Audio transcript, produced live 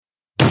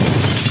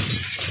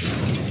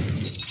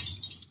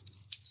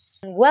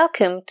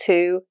Welcome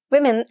to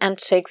Women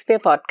and Shakespeare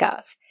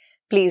podcast.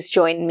 Please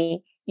join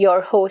me,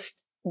 your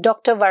host,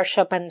 Dr.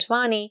 Varsha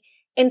Pandwani,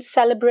 in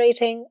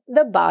celebrating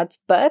the Bard's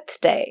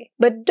birthday.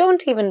 But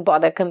don't even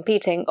bother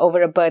competing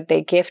over a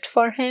birthday gift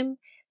for him,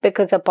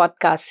 because a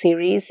podcast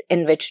series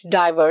in which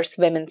diverse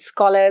women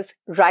scholars,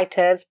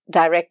 writers,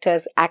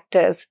 directors,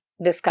 actors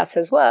discuss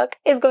his work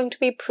is going to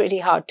be pretty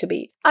hard to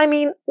beat. I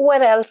mean,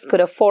 what else could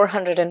a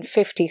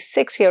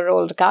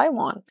 456-year-old guy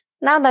want?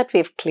 Now that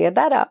we've cleared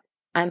that up,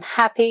 I'm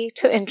happy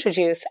to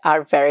introduce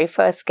our very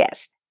first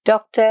guest,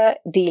 Dr.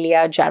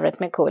 Delia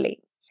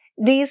Jarrett-Macauley.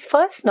 Dee's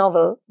first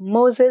novel,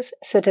 Moses,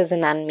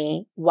 Citizen and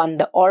Me, won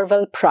the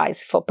Orwell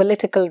Prize for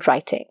Political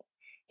Writing.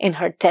 In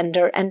her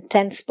tender and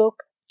tense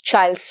book,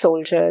 Child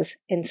Soldiers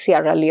in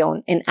Sierra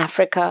Leone in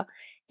Africa,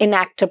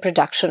 enact a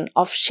production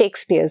of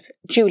Shakespeare's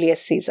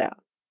Julius Caesar.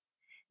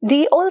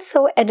 Dee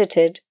also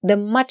edited the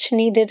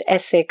much-needed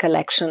essay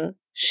collection,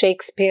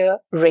 Shakespeare,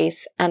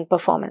 Race and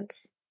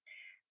Performance.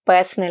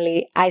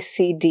 Personally, I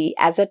see Dee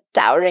as a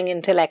towering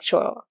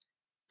intellectual.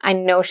 I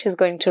know she's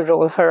going to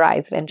roll her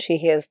eyes when she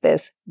hears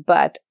this,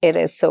 but it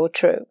is so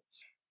true.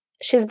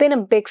 She's been a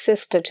big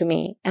sister to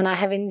me, and I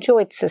have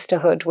enjoyed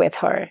sisterhood with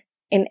her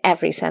in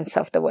every sense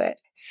of the word.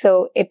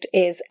 So it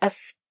is a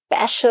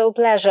special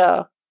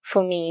pleasure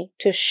for me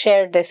to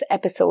share this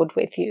episode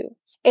with you.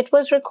 It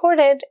was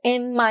recorded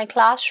in my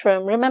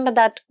classroom. Remember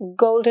that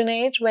golden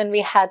age when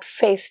we had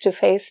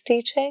face-to-face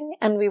teaching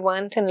and we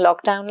weren't in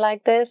lockdown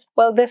like this?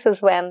 Well, this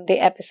is when the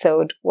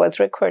episode was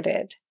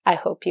recorded. I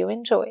hope you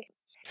enjoy.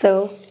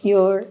 So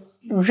you're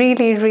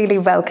really, really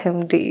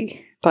welcome,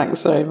 Dee.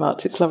 Thanks very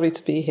much. It's lovely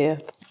to be here.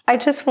 I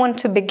just want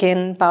to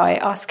begin by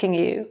asking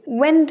you,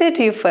 when did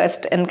you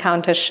first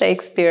encounter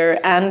Shakespeare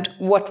and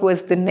what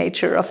was the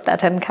nature of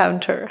that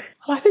encounter?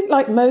 Well, I think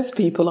like most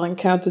people, I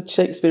encountered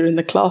Shakespeare in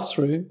the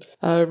classroom,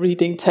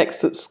 reading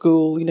texts at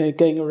school,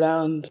 going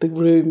around the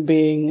room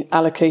being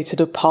allocated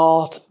a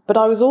part. But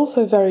I was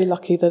also very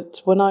lucky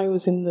that when I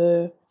was in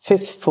the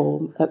fifth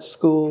form at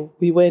school,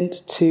 we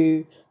went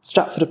to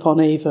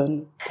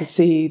Stratford-upon-Avon to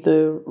see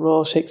the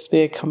Royal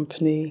Shakespeare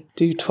Company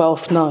do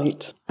Twelfth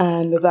Night,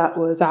 and that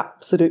was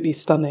absolutely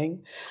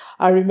stunning.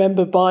 I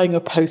remember buying a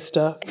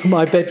poster for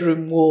my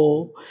bedroom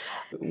wall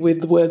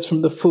with the words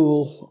from The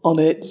Fool on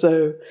it.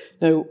 So,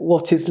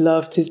 what is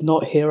loved is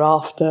not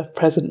hereafter,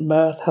 present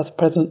mirth hath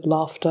present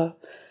laughter.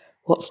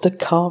 What's to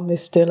come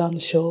is still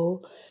unsure,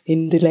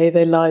 in delay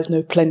there lies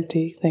no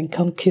plenty, then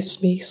come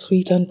kiss me,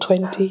 sweet and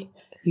 20,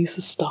 use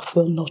the stuff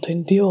will not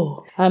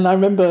endure. And I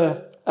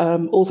remember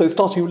also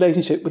starting a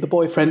relationship with a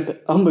boyfriend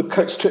on the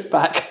coach trip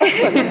back.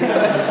 So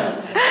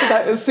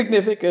that was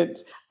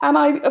significant. And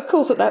of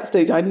course, at that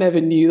stage, I never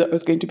knew that I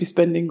was going to be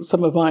spending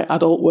some of my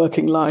adult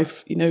working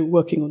life,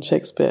 working on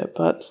Shakespeare.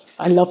 But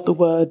I love the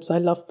words. I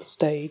love the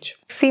stage.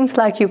 Seems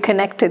like you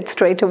connected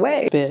straight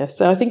away.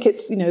 So I think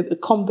it's, the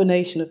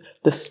combination of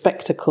the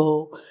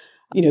spectacle,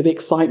 the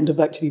excitement of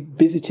actually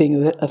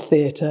visiting a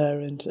theatre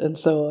and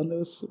so on. It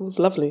was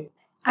lovely.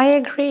 I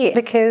agree,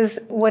 because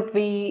what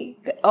we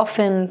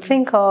often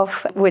think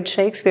of with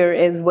Shakespeare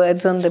is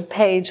words on the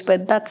page,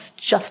 but that's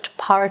just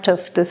part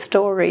of the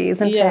story,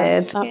 isn't it?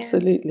 Yes,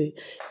 absolutely.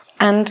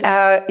 And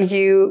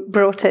you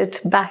brought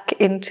it back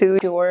into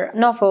your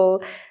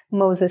novel,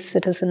 Moses,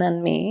 Citizen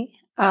and Me,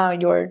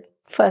 your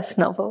first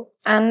novel.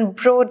 And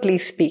broadly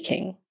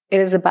speaking, it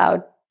is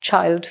about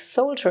child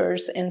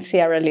soldiers in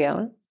Sierra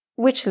Leone,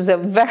 which is a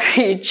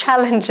very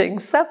challenging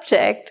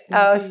subject,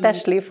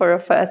 especially for a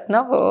first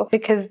novel,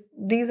 because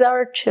these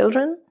are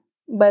children,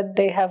 but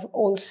they have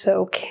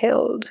also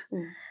killed.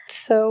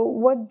 So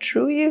what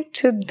drew you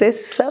to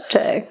this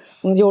subject?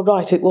 Well, you're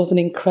right, it was an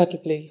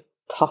incredibly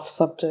tough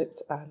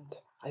subject, and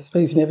I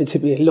suppose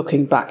inevitably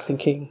looking back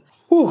thinking,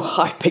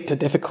 I picked a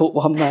difficult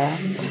one there.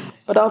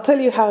 But I'll tell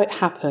you how it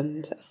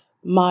happened.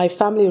 My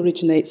family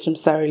originates from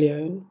Sierra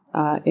Leone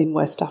in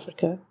West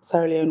Africa.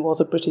 Sierra Leone was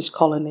a British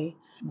colony.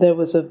 There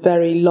was a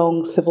very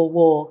long civil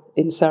war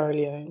in Sierra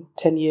Leone,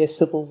 10-year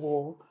civil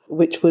war,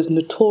 which was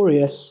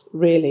notorious,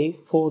 really,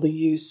 for the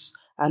use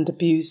and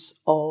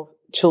abuse of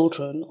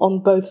children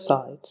on both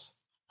sides.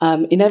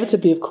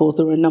 Inevitably, of course,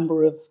 there were a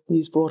number of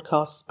news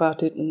broadcasts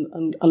about it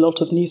and a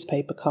lot of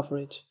newspaper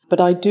coverage. But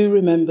I do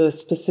remember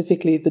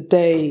specifically the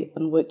day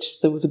on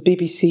which there was a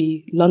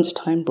BBC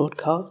lunchtime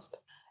broadcast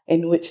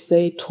in which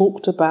they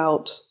talked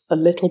about a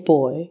little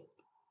boy.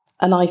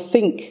 And I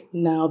think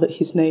now that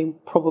his name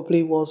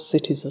probably was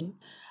Citizen,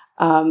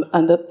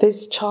 and that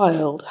this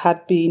child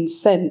had been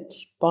sent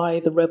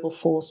by the rebel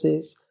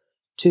forces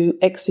to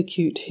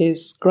execute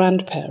his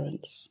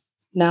grandparents.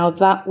 Now,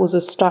 that was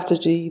a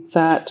strategy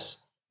that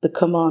the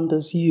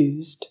commanders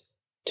used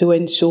to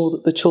ensure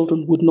that the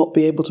children would not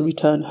be able to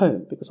return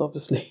home, because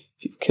obviously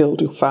if you've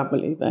killed your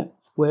family, then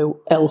where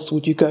else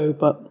would you go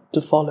but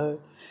to follow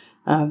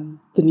the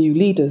new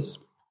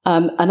leaders?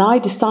 And I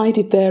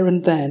decided there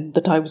and then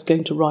that I was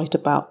going to write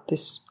about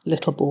this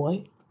little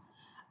boy,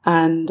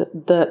 and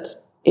that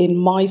in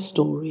my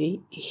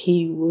story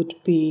he would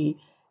be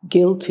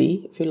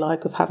guilty, if you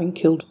like, of having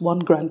killed one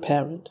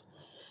grandparent.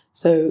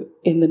 So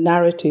in the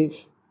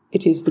narrative,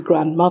 it is the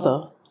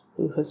grandmother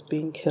who has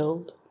been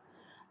killed.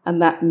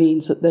 And that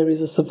means that there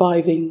is a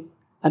surviving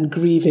and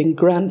grieving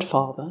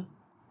grandfather,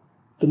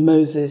 the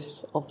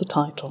Moses of the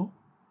title.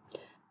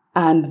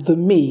 And the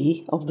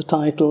me of the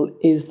title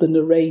is the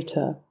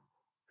narrator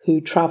who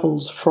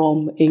travels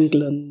from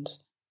England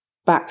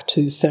back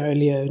to Sierra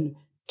Leone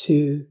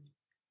to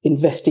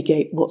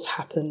investigate what's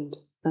happened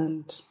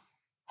and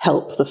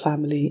help the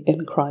family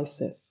in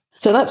crisis.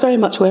 So that's very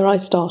much where I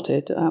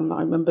started. I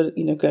remember,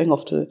 going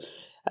off to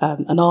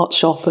an art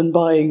shop and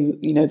buying,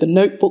 the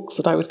notebooks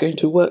that I was going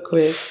to work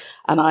with,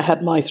 and I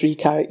had my 3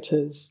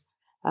 characters.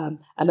 And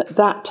at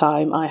that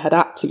time, I had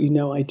absolutely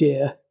no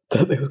idea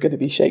that there was going to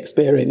be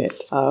Shakespeare in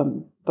it.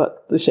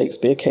 But the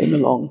Shakespeare came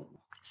along.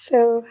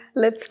 So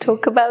let's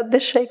talk about the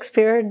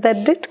Shakespeare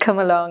that did come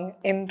along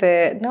in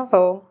the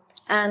novel.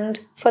 And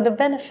for the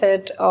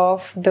benefit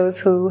of those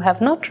who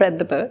have not read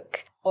the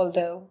book,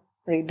 although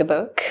read the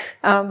book,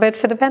 but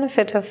for the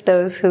benefit of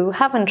those who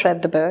haven't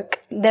read the book,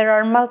 there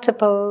are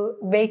multiple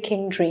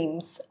waking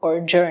dreams or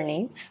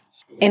journeys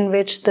in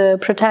which the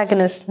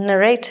protagonist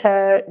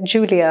narrator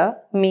Julia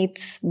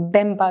meets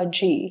Bemba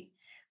G,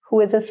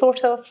 who is a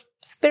sort of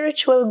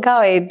spiritual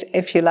guide,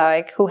 if you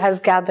like, who has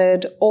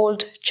gathered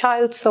old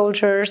child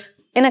soldiers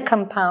in a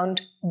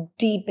compound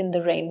deep in the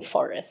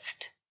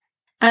rainforest.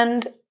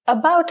 And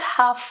about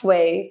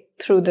halfway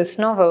through this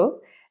novel,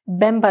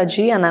 Bemba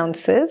G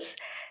announces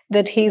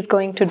that he's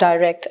going to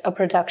direct a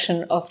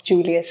production of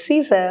Julius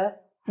Caesar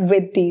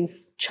with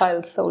these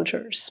child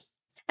soldiers.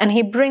 And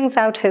he brings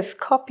out his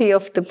copy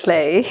of the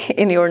play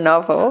in your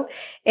novel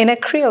in a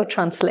Creole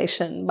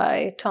translation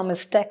by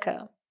Thomas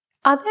Dekker.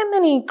 Are there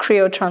many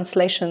Creole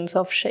translations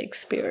of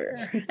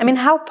Shakespeare? I mean,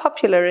 how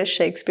popular is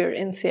Shakespeare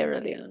in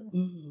Sierra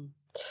Leone?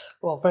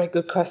 Well, very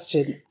good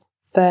question.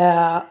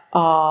 There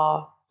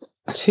are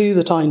 2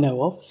 that I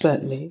know of,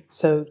 certainly.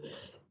 So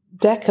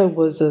Dekker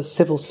was a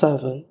civil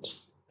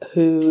servant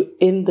who,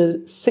 in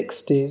the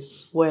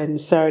 60s, when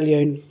Sierra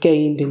Leone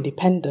gained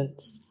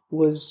independence,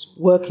 was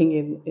working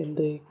in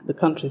the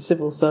country's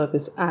civil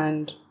service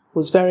and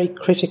was very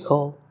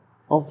critical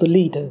of the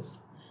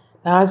leaders.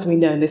 Now, as we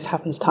know, and this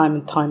happens time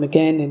and time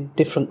again in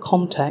different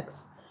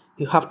contexts,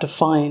 you have to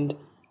find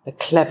a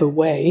clever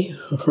way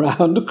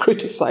around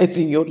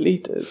criticising your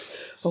leaders.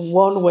 And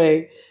one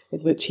way in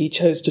which he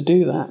chose to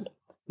do that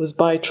was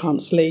by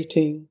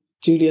translating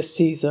Julius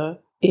Caesar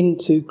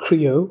into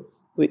Creole,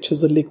 which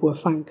was a lingua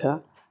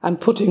franca,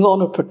 and putting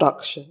on a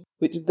production,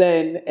 which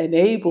then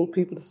enabled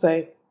people to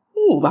say,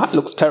 "Oh, that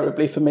looks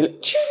terribly familiar.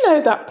 Do you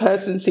know that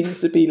person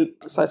seems to be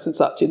such and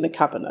such in the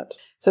cabinet?"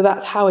 So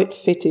that's how it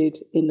fitted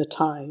in the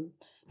time.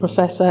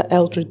 Professor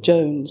Eldred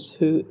Jones,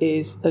 who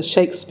is a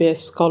Shakespeare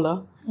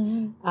scholar,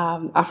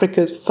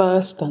 Africa's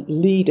first and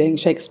leading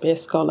Shakespeare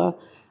scholar,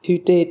 who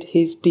did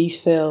his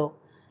DPhil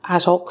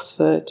at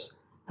Oxford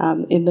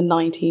in the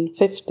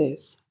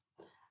 1950s.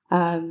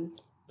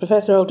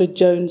 Professor Eldred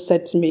Jones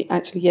said to me,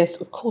 actually, yes,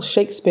 of course,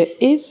 Shakespeare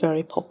is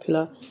very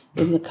popular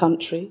in the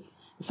country.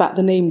 In fact,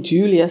 the name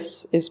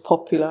Julius is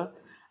popular,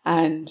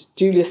 and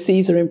Julius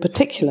Caesar in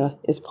particular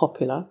is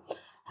popular.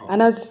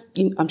 And as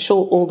I'm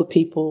sure all the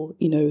people,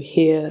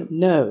 here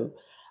know,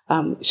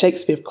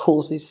 Shakespeare, of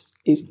course, is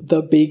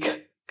the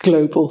big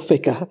global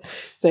figure.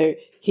 So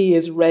he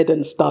is read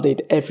and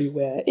studied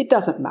everywhere. It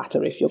doesn't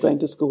matter if you're going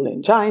to school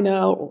in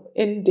China or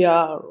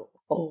India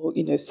or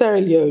Sierra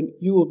Leone,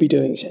 you will be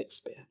doing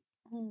Shakespeare.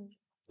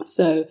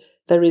 So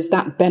there is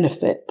that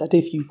benefit that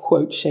if you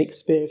quote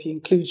Shakespeare, if you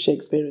include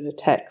Shakespeare in a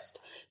text,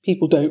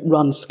 people don't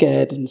run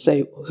scared and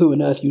say, who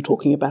on earth are you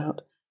talking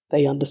about?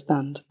 They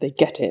understand, they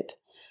get it.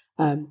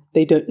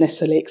 They don't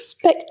necessarily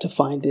expect to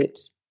find it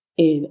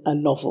in a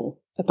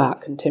novel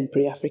about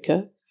contemporary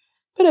Africa.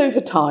 But over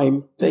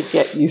time, they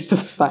get used to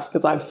the fact,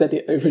 because I've said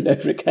it over and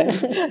over again,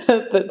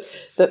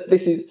 that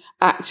this is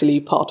actually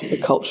part of the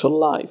cultural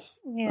life,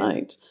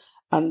 right?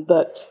 And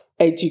that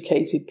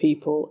educated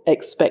people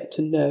expect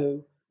to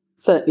know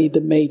certainly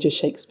the major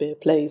Shakespeare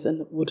plays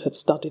and would have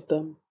studied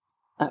them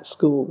at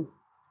school.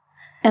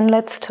 And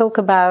let's talk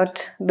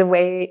about the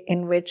way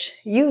in which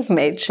you've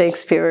made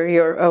Shakespeare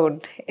your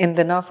own in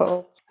the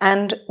novel.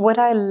 And what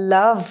I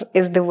love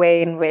is the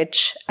way in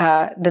which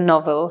the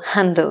novel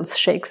handles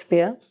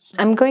Shakespeare.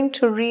 I'm going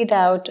to read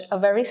out a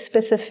very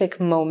specific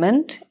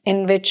moment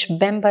in which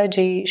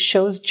Bemba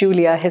shows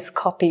Julia his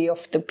copy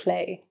of the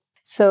play.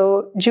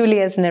 So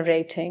Julia is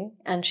narrating,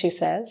 and she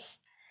says,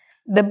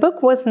 "The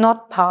book was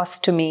not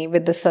passed to me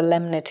with the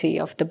solemnity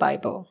of the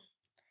Bible.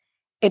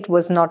 It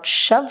was not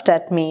shoved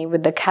at me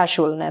with the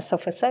casualness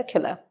of a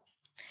circular.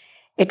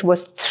 It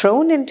was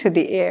thrown into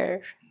the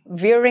air,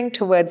 veering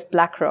towards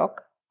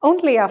Blackrock,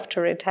 only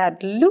after it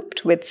had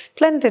looped with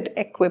splendid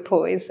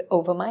equipoise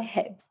over my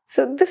head."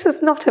 So this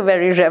is not a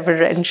very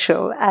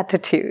reverential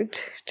attitude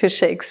to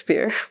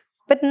Shakespeare.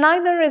 But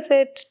neither is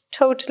it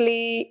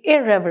totally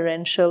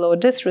irreverential or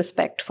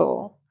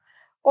disrespectful,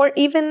 or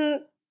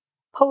even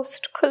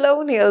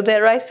post-colonial,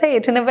 dare I say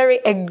it, in a very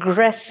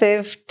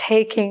aggressive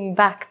taking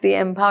back the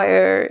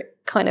empire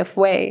kind of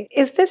way.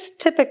 Is this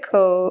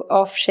typical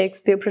of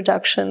Shakespeare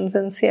productions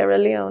in Sierra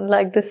Leone,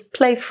 like this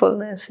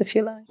playfulness, if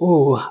you like?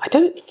 Oh, I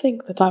don't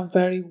think that I'm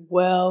very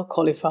well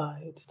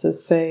qualified to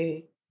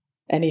say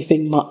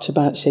anything much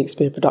about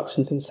Shakespeare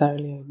productions in Sierra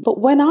Leone. But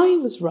when I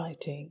was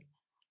writing,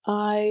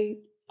 I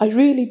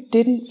really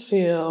didn't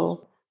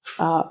feel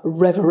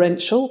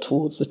reverential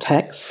towards the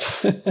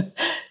text.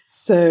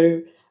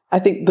 So I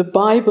think the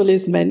Bible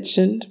is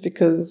mentioned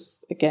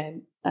because,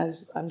 again,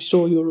 as I'm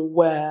sure you're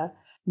aware,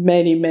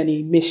 many,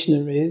 many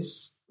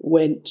missionaries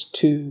went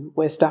to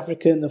West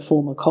Africa and the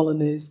former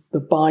colonies. The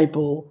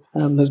Bible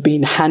has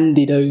been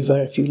handed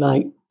over, if you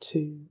like,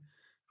 to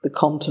the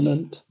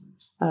continent.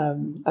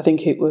 I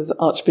think it was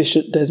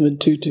Archbishop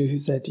Desmond Tutu who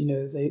said,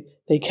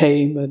 they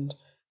came and,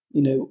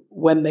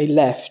 when they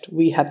left,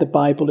 we had the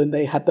Bible and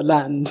they had the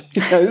land.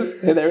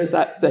 So there is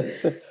that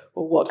sense of,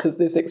 well, what has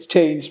this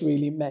exchange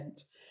really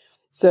meant?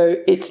 So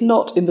it's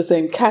not in the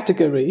same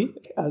category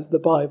as the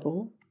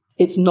Bible.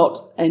 It's not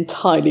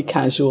entirely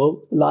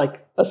casual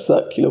like a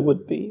circular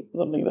would be,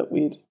 something that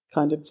we'd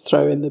kind of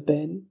throw in the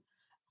bin.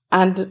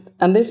 And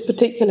this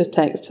particular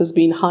text has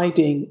been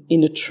hiding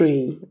in a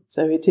tree.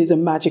 So it is a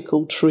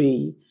magical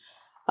tree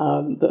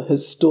that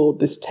has stored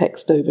this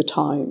text over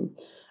time.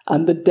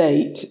 And the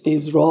date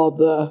is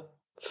rather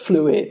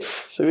fluid,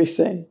 shall we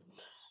say.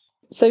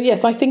 So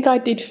yes, I think I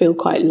did feel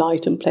quite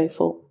light and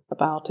playful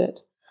about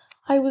it.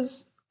 I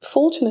was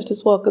fortunate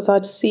as well because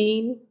I'd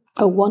seen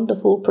a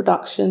wonderful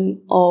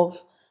production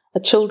of a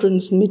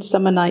children's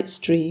Midsummer Night's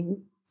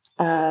Dream,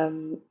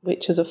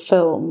 which is a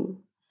film.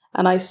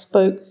 And I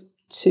spoke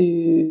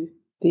to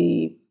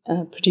the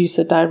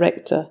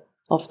producer-director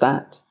of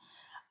that.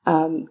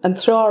 And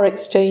through our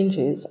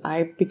exchanges,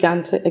 I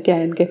began to,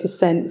 again, get a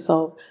sense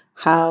of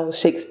how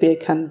Shakespeare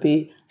can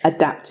be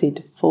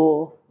adapted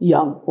for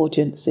young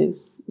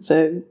audiences.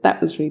 So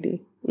that was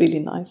really, really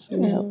nice,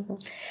 really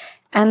helpful.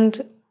 And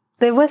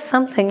there was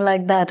something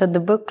like that at the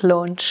book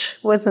launch,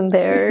 wasn't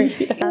there?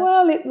 Yeah.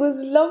 Well, it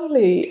was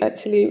lovely,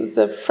 actually. It was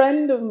a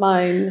friend of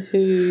mine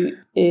who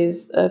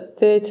is a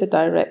theatre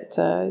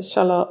director,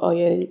 Shala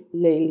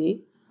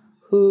Oyelele,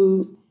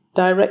 who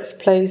directs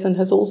plays and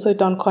has also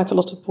done quite a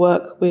lot of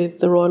work with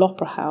the Royal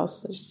Opera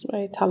House. She's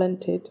very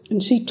talented.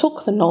 And she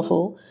took the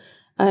novel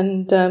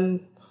and,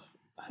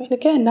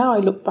 again, now I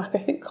look back, I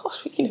think,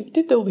 gosh, we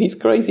did all these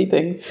crazy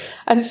things.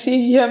 And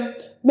she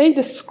made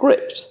a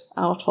script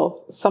out of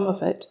some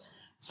of it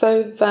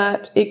so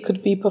that it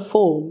could be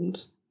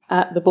performed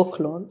at the book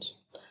launch.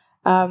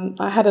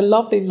 I had a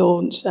lovely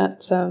launch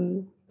at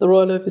the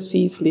Royal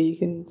Overseas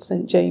League in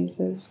St.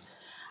 James's.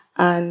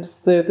 And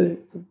so the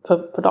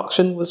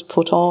production was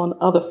put on.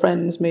 Other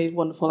friends made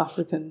wonderful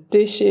African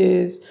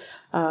dishes.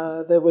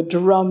 There were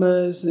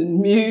drummers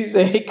and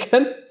music.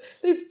 And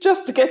it's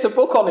just to get a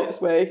book on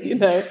its way,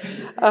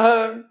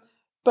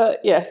 But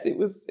yes, it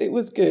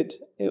was good.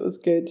 It was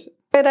good.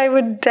 But I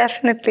would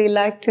definitely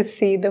like to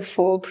see the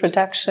full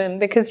production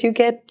because you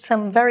get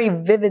some very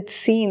vivid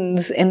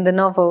scenes in the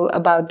novel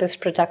about this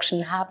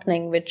production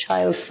happening with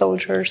child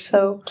soldiers.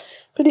 So,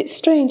 but it's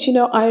strange,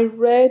 I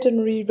read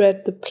and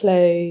reread the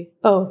play,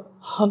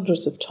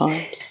 hundreds of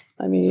times.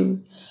 I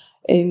mean,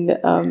 in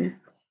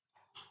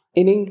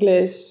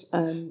English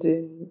and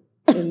in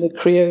the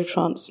Creole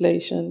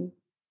translation.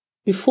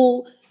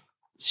 Before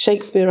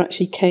Shakespeare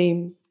actually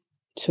came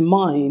to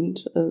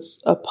mind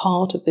as a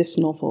part of this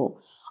novel,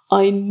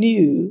 I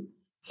knew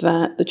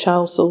that the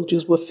child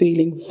soldiers were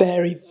feeling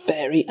very,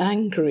 very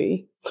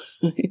angry.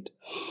 Right?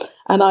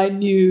 And I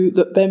knew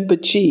that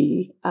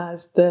Bemba-G,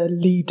 as the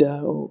leader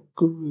or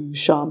guru,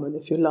 shaman,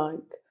 if you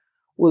like,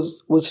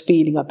 was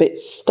feeling a bit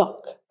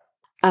stuck.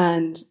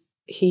 And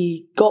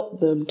he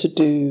got them to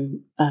do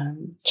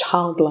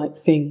childlike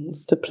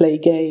things, to play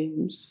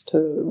games,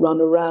 to run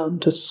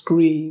around, to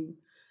scream,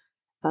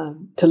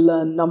 to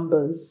learn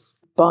numbers.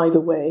 By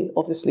the way,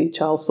 obviously,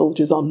 child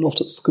soldiers are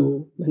not at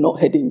school. They're not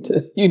heading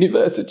to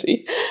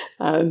university.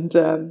 And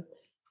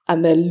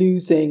they're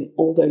losing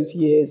all those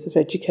years of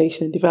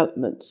education and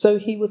development. So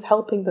he was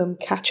helping them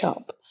catch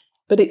up.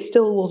 But it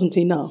still wasn't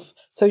enough.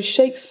 So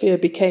Shakespeare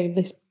became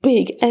this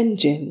big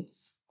engine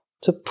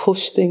to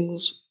push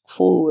things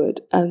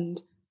forward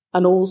and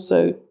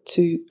also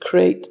to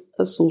create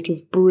a sort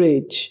of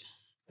bridge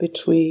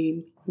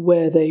between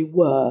where they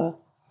were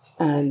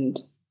and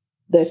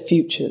their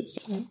futures.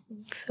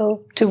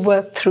 So to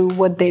work through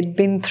what they'd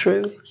been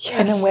through,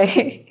 in a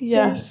way.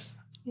 Yes.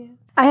 Yeah.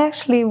 I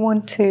actually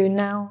want to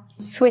now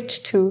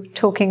switch to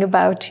talking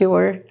about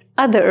your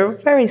other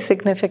very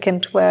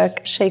significant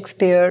work,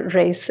 Shakespeare,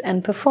 Race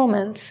and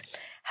Performance.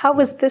 How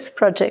was this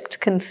project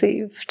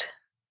conceived?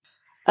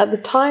 At the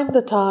time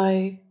that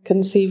I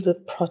conceived the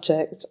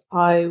project,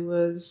 I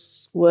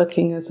was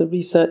working as a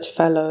research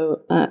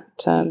fellow at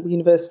the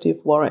University of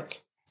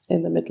Warwick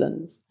in the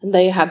Midlands. And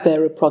they had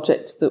there a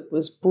project that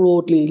was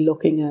broadly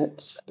looking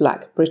at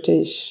Black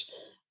British,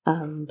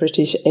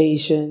 British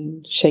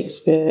Asian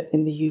Shakespeare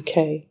in the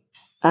UK.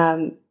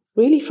 And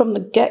really from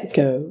the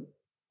get-go,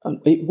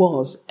 it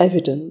was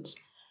evident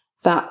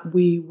that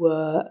we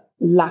were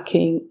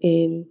lacking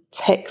in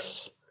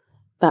texts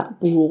that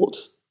brought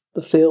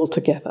the field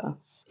together.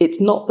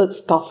 It's not that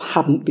stuff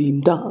hadn't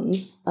been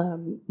done,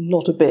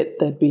 not a bit.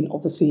 There'd been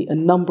obviously a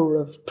number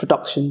of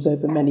productions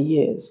over many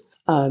years.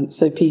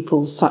 So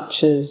people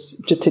such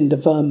as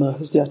Jatinder Verma,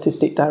 who's the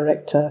artistic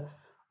director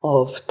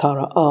of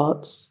Tara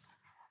Arts,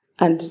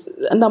 and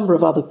a number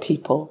of other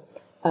people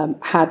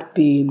had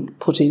been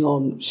putting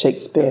on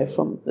Shakespeare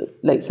from the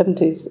late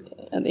 70s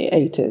and the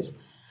 80s,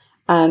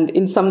 and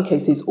in some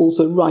cases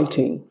also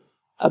writing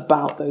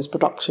about those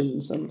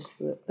productions and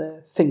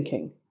their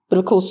thinking. But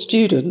of course,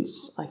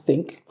 students, I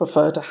think,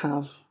 prefer to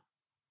have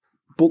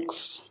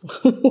books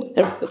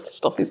where the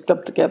stuff is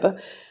clubbed together.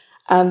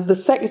 And the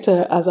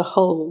sector as a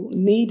whole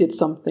needed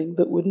something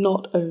that would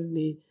not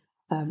only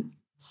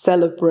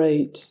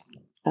celebrate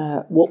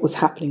what was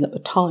happening at the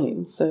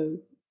time, so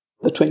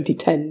the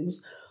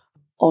 2010s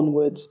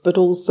onwards, but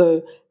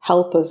also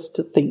help us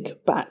to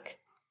think back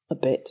a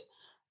bit.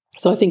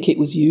 So I think it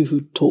was you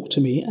who talked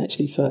to me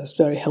actually first,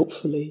 very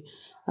helpfully,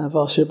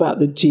 Varsha, about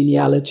the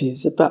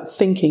genealogies, about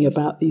thinking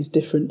about these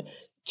different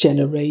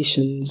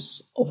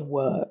generations of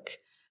work.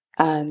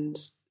 And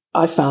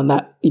I found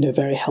that,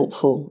 very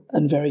helpful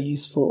and very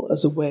useful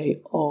as a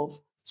way of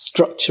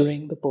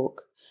structuring the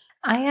book.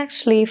 I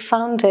actually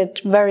found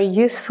it very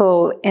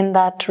useful in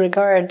that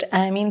regard.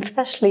 I mean,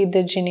 especially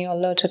the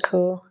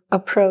genealogical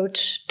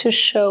approach to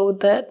show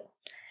that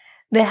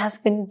there has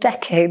been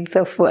decades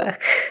of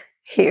work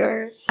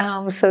here.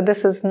 So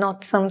this is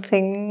not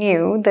something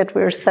new that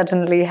we're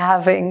suddenly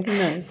having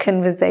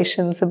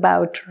conversations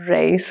about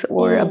race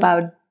or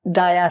about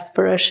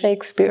diaspora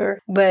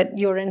Shakespeare. But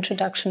your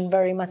introduction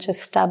very much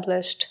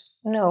established,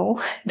 no,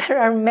 there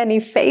are many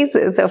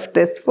phases of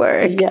this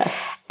work.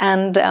 Yes.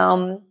 And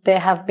there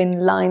have been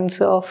lines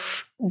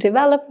of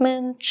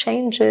development,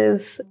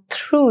 changes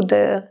through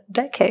the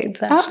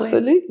decades,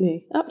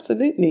 actually.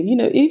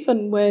 Absolutely.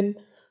 Even when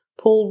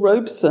Paul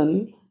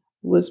Robeson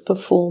was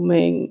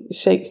performing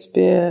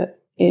Shakespeare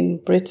in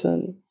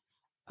Britain,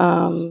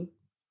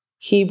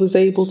 he was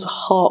able to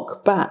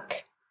hark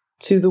back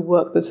to the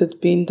work that had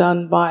been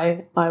done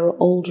by Ira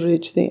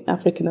Aldridge, the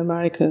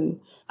African-American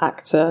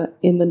actor,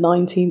 in the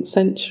 19th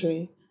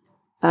century.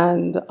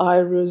 And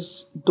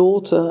Ira's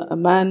daughter,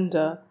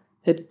 Amanda,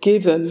 had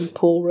given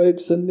Paul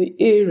Robeson the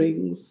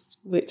earrings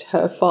which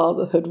her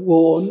father had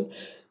worn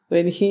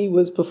when he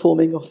was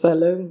performing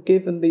Othello,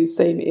 given these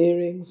same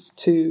earrings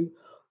to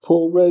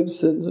Paul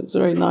Robeson. It was a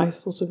very nice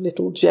sort of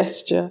little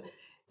gesture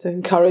to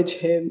encourage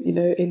him,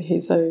 in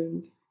his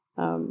own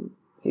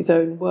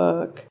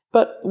work.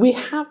 But we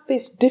have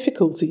this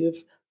difficulty of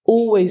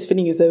always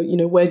feeling as though,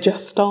 we're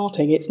just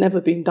starting. It's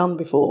never been done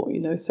before,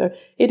 So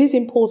it is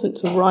important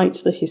to write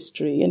the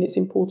history, and it's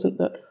important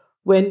that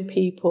when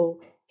people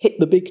hit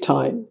the big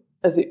time,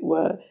 as it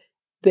were,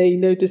 they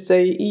know to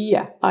say,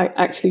 yeah, I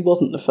actually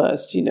wasn't the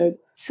first,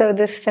 So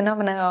this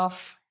phenomena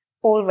of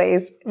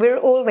we're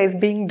always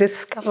being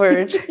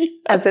discovered, yes.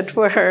 as it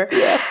were.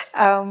 Yes.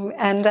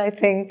 And I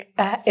think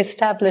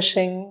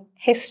establishing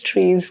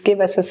histories give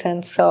us a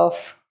sense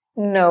of,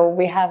 no,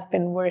 we have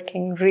been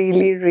working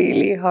really,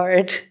 really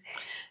hard.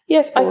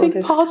 Yes, I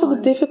think part of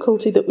the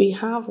difficulty that we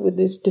have with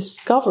this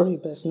discovery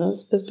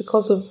business is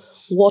because of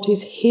what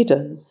is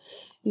hidden.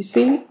 You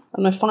see,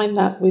 and I find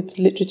that with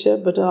literature,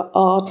 but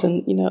art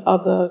and,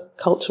 other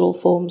cultural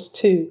forms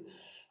too.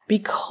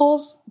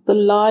 Because the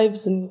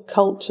lives and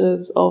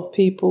cultures of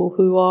people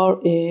who are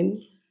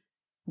in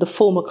the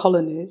former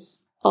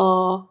colonies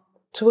are,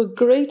 to a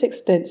great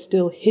extent,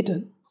 still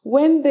hidden.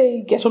 When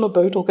they get on a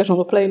boat or get on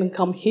a plane and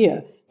come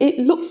here, it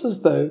looks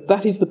as though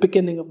that is the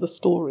beginning of the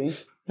story,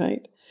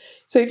 right?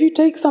 So if you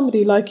take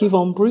somebody like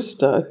Yvonne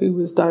Brewster, who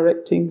was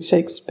directing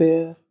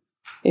Shakespeare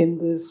in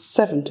the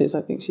 70s,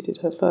 I think she did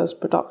her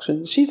first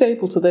production, she's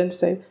able to then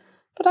say,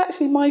 but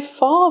actually my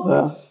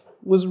father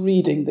was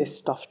reading this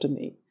stuff to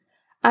me.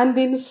 And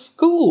in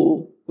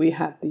school, we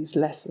had these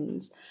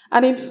lessons.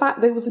 And in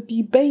fact, there was a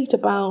debate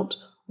about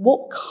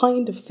what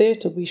kind of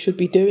theatre we should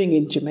be doing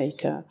in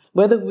Jamaica,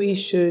 whether we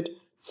should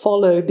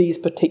follow these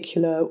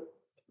particular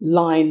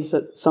lines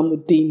that some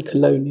would deem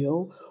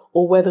colonial,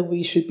 or whether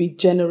we should be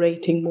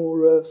generating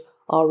more of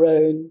our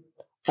own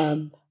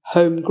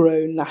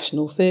homegrown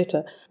national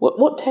theatre.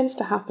 What tends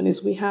to happen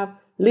is we have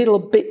little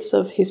bits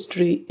of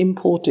history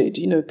imported.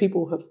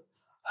 People have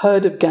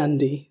heard of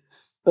Gandhi,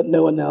 but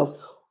no one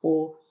else,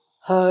 or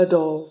heard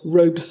of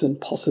Robeson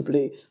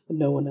possibly, but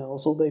no one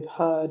else, or they've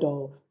heard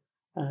of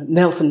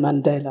Nelson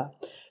Mandela.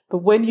 But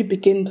when you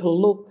begin to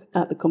look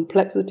at the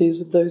complexities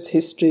of those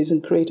histories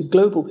and create a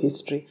global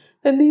history,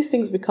 then these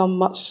things become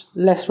much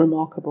less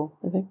remarkable,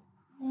 I think.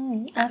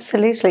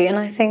 Absolutely. And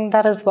I think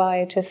that is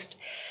why just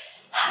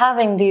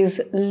having these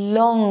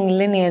long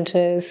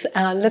lineages,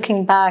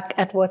 looking back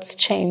at what's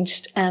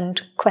changed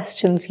and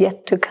questions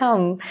yet to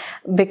come,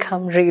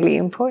 become really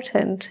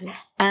important.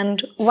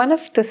 And one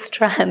of the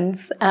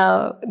strands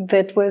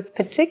that was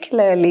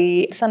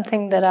particularly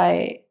something that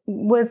I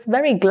was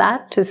very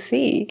glad to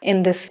see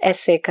in this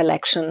essay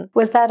collection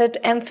was that it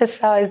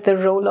emphasized the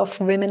role of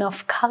women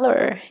of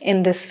color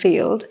in this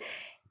field,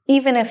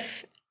 even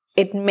if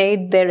it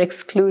made their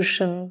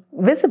exclusion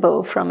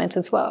visible from it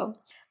as well.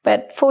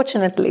 But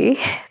fortunately,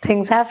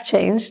 things have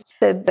changed.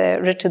 The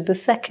Richard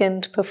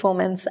II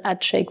performance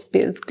at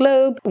Shakespeare's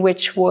Globe,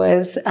 which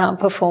was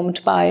performed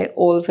by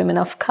all women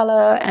of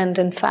color. And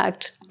in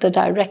fact, the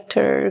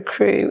director,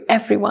 crew,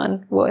 everyone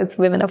was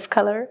women of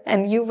color.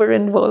 And you were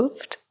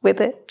involved with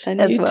it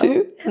and as you well.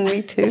 Too. And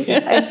me too.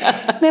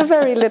 In a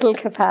very little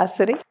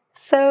capacity.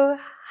 So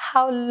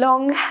how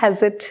long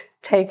has it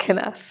taken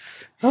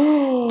us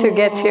to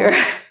get here?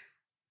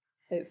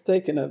 It's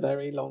taken a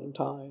very long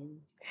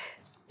time.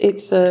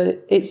 It's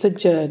a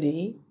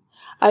journey.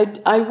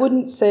 I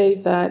wouldn't say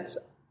that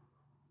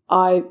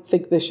I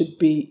think there should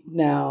be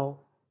now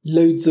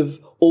loads of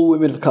all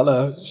women of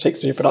colour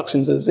Shakespeare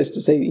productions, as if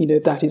to say,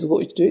 that is what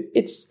we do.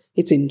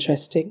 It's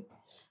interesting.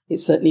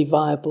 It's certainly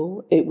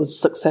viable. It was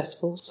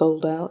successful,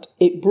 sold out.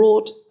 It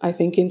brought, I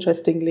think,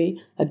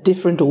 interestingly, a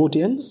different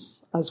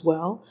audience as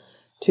well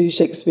to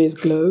Shakespeare's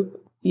Globe.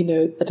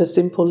 At a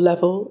simple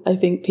level, I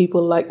think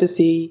people like to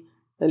see,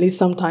 at least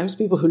sometimes,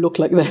 people who look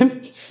like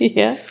them.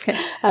 Yeah.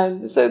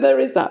 So there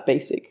is that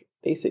basic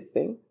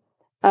thing.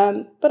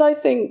 But I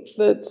think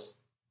that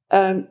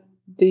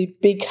the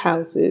big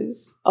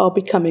houses are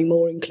becoming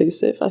more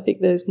inclusive. I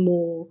think there's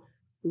more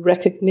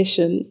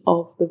recognition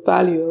of the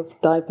value of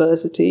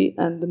diversity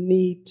and the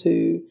need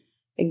to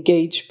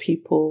engage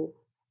people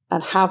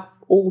and have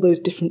all those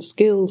different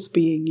skills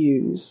being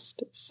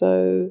used.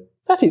 So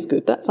that is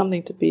good. That's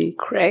something to be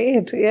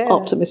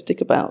optimistic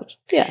about.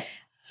 Yeah.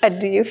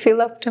 Do you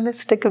feel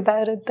optimistic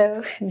about it,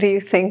 though? Do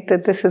you think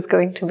that this is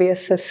going to be a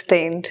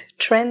sustained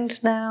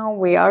trend now?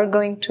 We are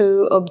going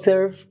to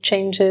observe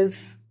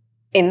changes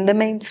in the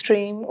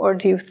mainstream? Or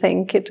do you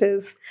think it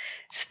is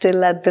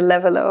still at the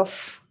level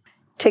of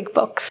tick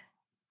box?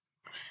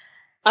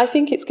 I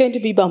think it's going to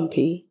be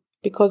bumpy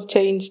because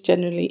change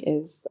generally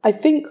is. I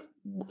think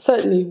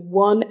certainly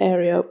one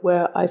area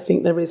where I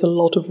think there is a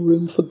lot of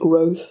room for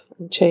growth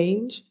and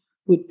change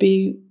would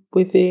be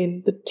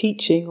within the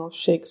teaching of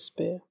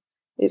Shakespeare.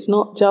 It's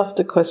not just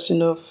a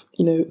question of,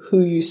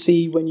 who you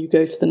see when you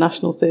go to the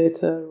National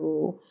Theatre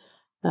or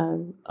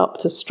up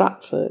to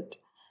Stratford.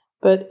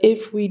 But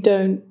if we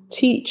don't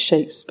teach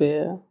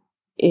Shakespeare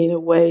in a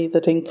way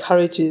that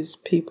encourages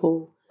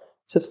people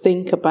to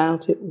think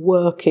about it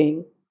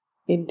working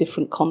in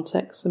different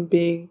contexts and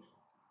being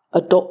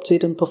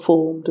adopted and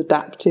performed,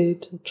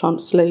 adapted, and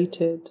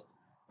translated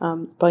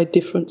by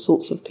different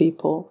sorts of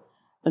people,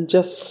 and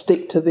just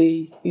stick to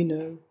the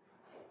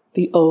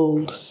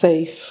old,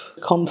 safe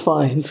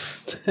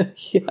confines,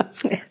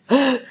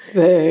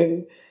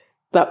 then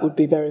that would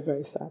be very,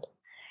 very sad.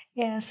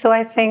 Yeah, so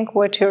I think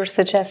what you're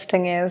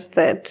suggesting is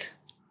that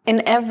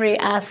in every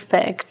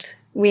aspect,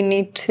 we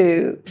need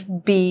to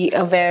be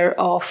aware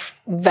of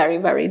very,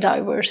 very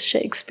diverse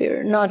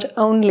Shakespeare, not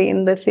only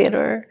in the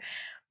theatre,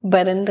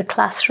 but in the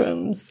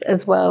classrooms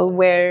as well,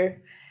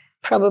 where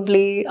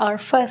probably our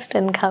first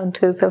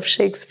encounters of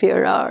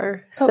Shakespeare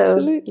are.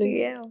 Absolutely.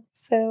 Yeah.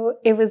 So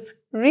it was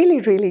really,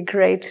 really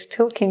great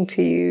talking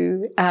to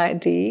you,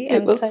 Dee.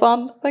 It was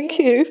fun. Thank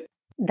you.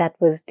 That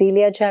was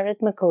Delia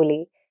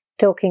Jarrett-Macauley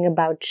talking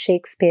about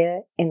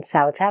Shakespeare in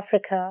South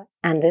Africa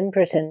and in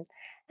Britain,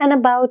 and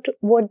about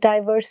what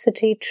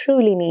diversity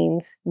truly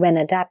means when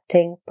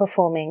adapting,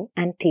 performing,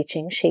 and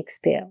teaching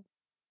Shakespeare.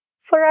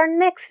 For our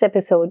next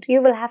episode,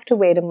 you will have to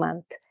wait a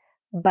month,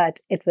 but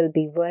it will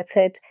be worth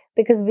it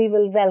because we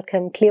will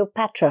welcome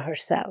Cleopatra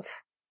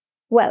herself.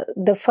 Well,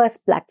 the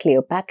first Black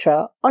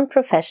Cleopatra on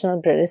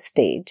professional British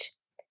stage.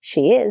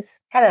 She is...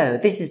 Hello,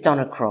 this is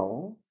Donna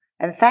Kroll,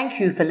 and thank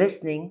you for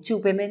listening to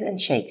Women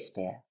and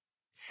Shakespeare.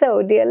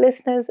 So, dear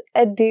listeners,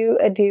 adieu,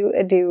 adieu,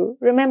 adieu.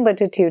 Remember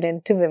to tune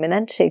in to Women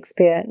and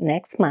Shakespeare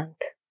next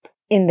month.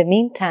 In the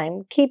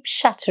meantime, keep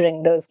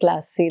shattering those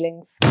glass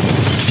ceilings.